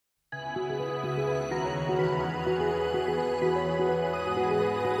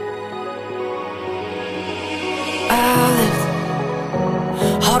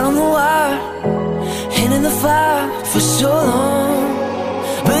in the fire for so long,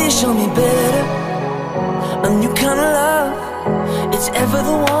 but you show me better. A new kind of love, it's ever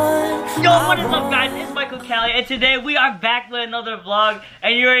the one. Yo, what is up, guys? It's Michael Cali, and today we are back with another vlog.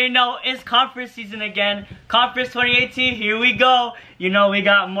 And you already know it's conference season again. Conference 2018, here we go. You know we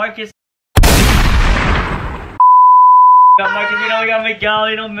got Marcus. We got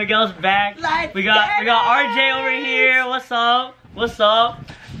Miguel. You know Miguel's back. We got RJ over here. What's up? What's up?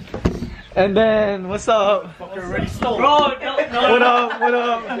 And then, what's up? Already stole. Bro, no. What up?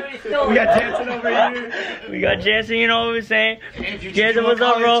 We got Jansen over here. We got Jansen, you know what we're saying? Jansen, what's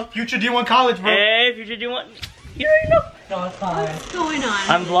up, bro? Future D1 college, bro. Hey, Future D1. You already know. No, it's fine. What's going on?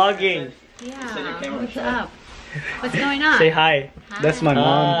 I'm vlogging. Yeah. What's up? What's going on? Say hi. Hi. That's my mom.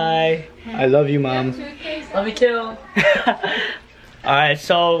 Hi. I love you, mom. Love you too. Alright,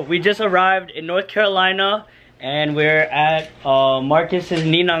 so we just arrived in North Carolina. And we're at Marcus's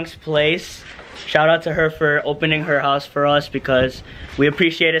Ninang's place. Shout out to her for opening her house for us because we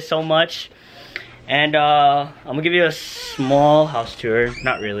appreciate it so much. And I'm gonna give you a small house tour.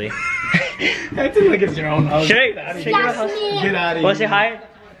 Not really. I think like it's your own house. Should I take your house? Get out of here. Wanna say hi?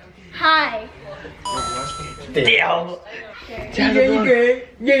 Hi. Damn.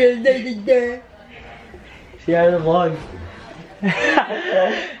 See how the vlog.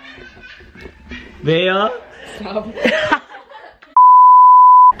 Bea.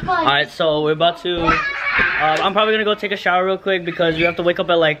 Alright, so we're about to I'm probably gonna go take a shower real quick because we have to wake up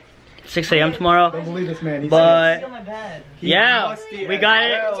at like 6 a.m. tomorrow. Don't believe this man. But yeah, we got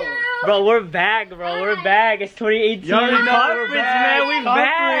it. Bro, we're back, bro. We're back. It's 2018 conference, man. We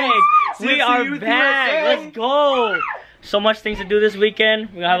back. We are back. Let's go. So much things to do this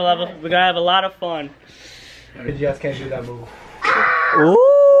weekend. We're gonna have a lot of fun. You guys can't do that move. Ooh.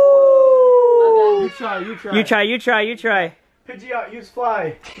 You try. Pidgey out, use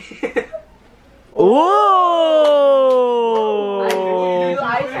fly. Ooh!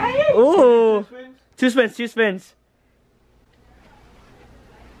 Ooh! Two spins.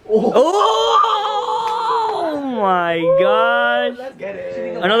 Oh my gosh! Let's get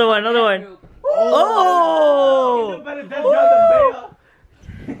it. Another one. Oh!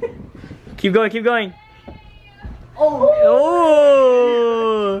 Keep going.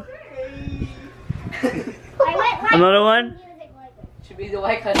 Oh! Another one. Should be the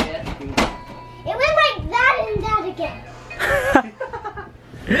white cut, yeah. It went like that and that again.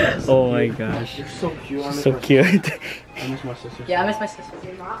 Oh my gosh. You're so cute. So cute. I miss my sister. Yeah, I miss my sister.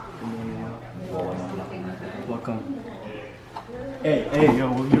 Welcome. Hey,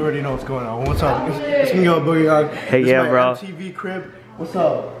 yo, you already know what's going on. What's up? It's me, yo, Boogie. Hey, yeah, bro. TV crib. What's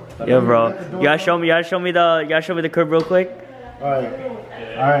up? Yeah, bro. You gotta show me the crib real quick. All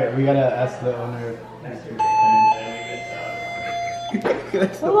right. We gotta ask the owner.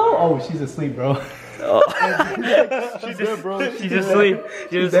 Hello. Oh, she's asleep, bro. Oh. She's good, bro. She's asleep.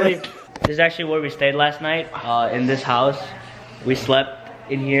 This is actually where we stayed last night. In this house, we slept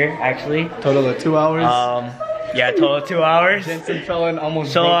in here actually. Total of 2 hours. Yeah, total of 2 hours. Jensen fell in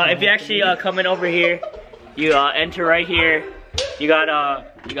almost. So if you actually come in over here, you enter right here. You got our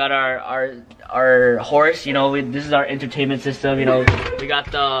horse. You know, this is our entertainment system. You know, we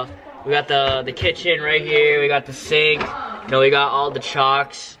got the kitchen right here. We got the sink. You know, we got all the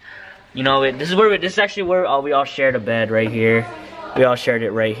chalks. You know, this is actually where we all shared a bed right here. We all shared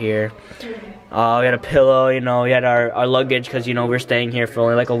it right here. We had a pillow. You know, we had our luggage because you know we're staying here for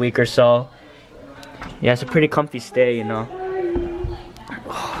only like a week or so. Yeah, it's a pretty comfy stay. You know.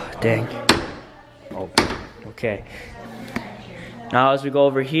 Oh, dang. Oh, okay. Now as we go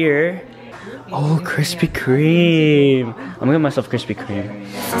over here, oh, Krispy Kreme. I'm gonna get myself Krispy Kreme.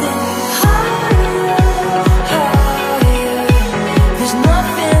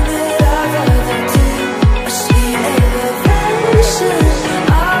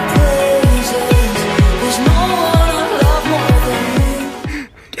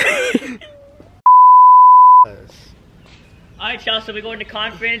 Alright, y'all, so we're going to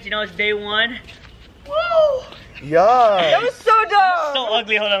conference. You know, it's day one. Woo! Yeah. That was so dumb. So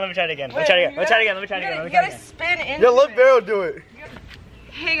ugly. Hold on, let me try it again. Let me try it again. You gotta spin in. Yeah, let Vero do it.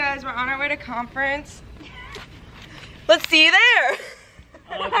 Hey guys, we're on our way to conference. Let's see you there.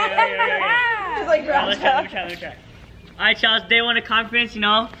 Okay. Just like Let me try. Alright, y'all, it's day one of conference, you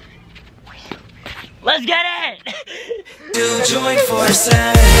know. Let's get it! To join forces.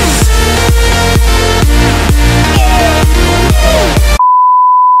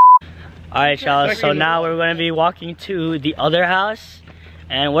 Alright, y'all, so now we're gonna be walking to the other house.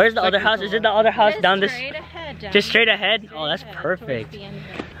 And where's the other house? Is it the other house down this? Straight ahead. Just straight ahead? Oh, that's perfect.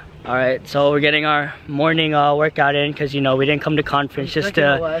 All right, so we're getting our morning workout in because, you know, we didn't come to conference just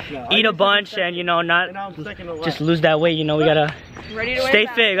to eat a bunch and, you know, not just lose that weight. You know, we gotta stay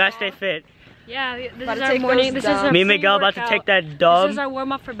fit. Gotta stay fit. Yeah, this is our morning. This is our me and Miguel about to take that dub. This is our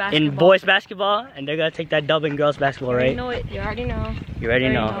warm up for basketball. In boys basketball, and they're gonna take that dub in girls basketball, right? You know it. You already know. You already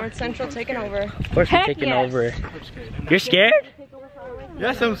know. North Central taking over. Of course, we're taking over. You're scared?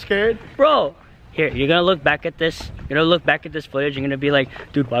 Yes, I'm scared. Bro, here, you're gonna look back at this. You're gonna look back at this footage. You're gonna be like,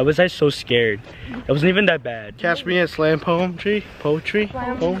 dude, why was I so scared? It wasn't even that bad. Catch me at slam poetry. Poetry.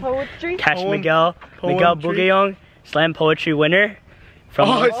 Catch Miguel Bugayong, slam poetry winner from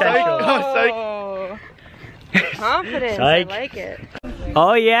North Central. Confidence. Psych. I like it.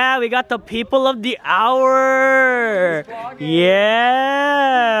 Oh yeah, we got the people of the hour.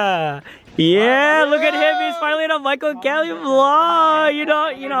 Yeah. Yeah, look at him. He's finally in a Michael Cali vlog. You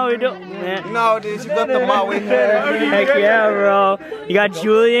know, we do. Man. No, dude, you got the Maui hair. Heck yeah, bro. You got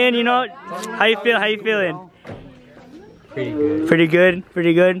Julian. You know, how you feel? How you feeling? Pretty good.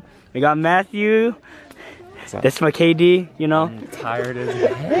 Pretty good. We got Matthew. That's my KD, you know. I'm tired as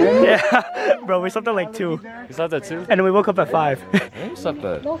Yeah, bro, we slept at like 2. You slept at 2? And then we woke up at 5. We slept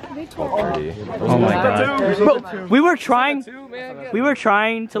at 12:30. Oh my god. Bro, we were trying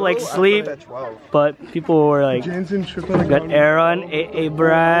to like sleep, but people were like, got Aaron,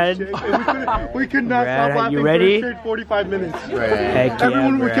 Brad. We could not stop laughing. You ready? For a straight 45 minutes. Heck yeah,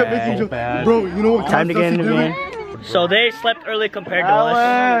 Everyone kept making jokes. Bro, you know what? Time to get in the game. So they slept early compared to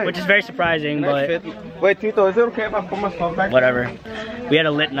us, which is very surprising, but Wait, Tito, is it okay if I put my phone back? whatever. We had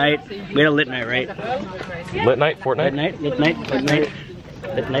a lit night. We had a lit night, right? Lit night, Fortnite? Lit night, Fortnite.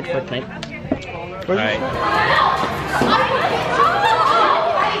 Alright.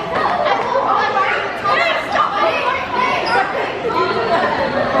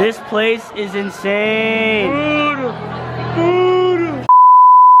 This place is insane.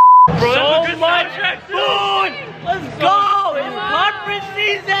 So much food! Let's go! It's conference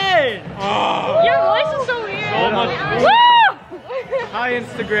season! Your voice is so weird. So much food. Woo! Hi,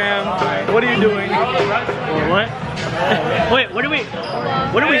 Instagram. What are you doing? What? Wait, where do we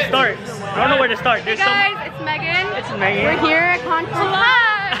start? I don't know where to start. Hey guys, it's Megan. It's Megan. We're here at conference.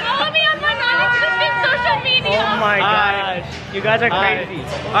 Follow me on my non-existent social media. Oh my gosh. You guys are crazy.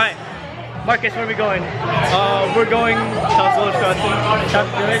 Alright. Marcus, where are we going? We're going South Village Crossing. South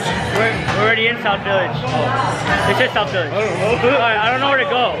Village? We're already in South Village. This is South Village. Alright, I don't know where to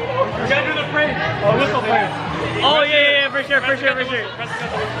go. We gotta do the parade. Whistle parade. Oh yeah, for sure. We gotta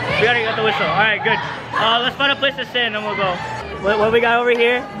get the whistle. Alright, good. Let's find a place to sit and then we'll go. What we got over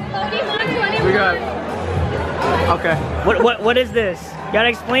here? We got. Okay. What is this? You gotta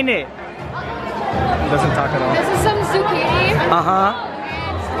explain it. Doesn't talk at all. This is some zucchini. Uh-huh.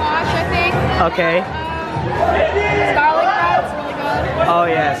 Squash, I think. Okay. Garlic bread, it's really good. Oh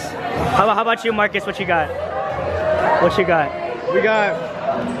yes. How about you, Marcus? What you got? We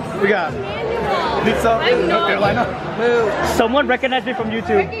got pizza. North Carolina. Someone recognized me from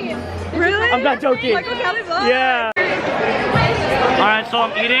YouTube. Really? I'm not joking. Michael Cali vlog? Yeah. Alright, so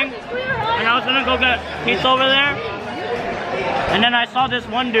I'm eating, and I was gonna go get pizza over there, and then I saw this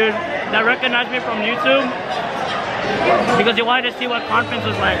one dude that recognized me from YouTube because he wanted to see what conference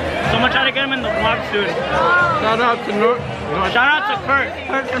was like. So I'm gonna try to get him in the vlog soon. Shout out to Kurt.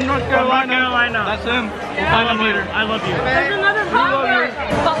 Kurt from North Carolina. That's him. We'll find him later. I love you. There's another vlogger.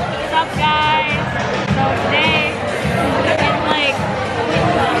 What's up, guys? So today, in like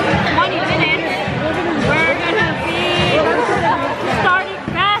 20 minutes, we're gonna be starting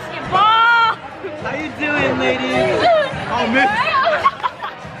basketball. How you doing, ladies? Oh, miss.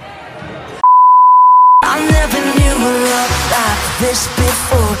 I never knew a love like this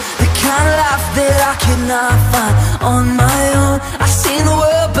before. The kind of life that I could not find on my own. I've seen the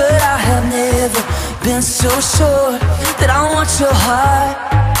world, but I have never been so sure that I want your heart.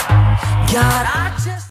 God, I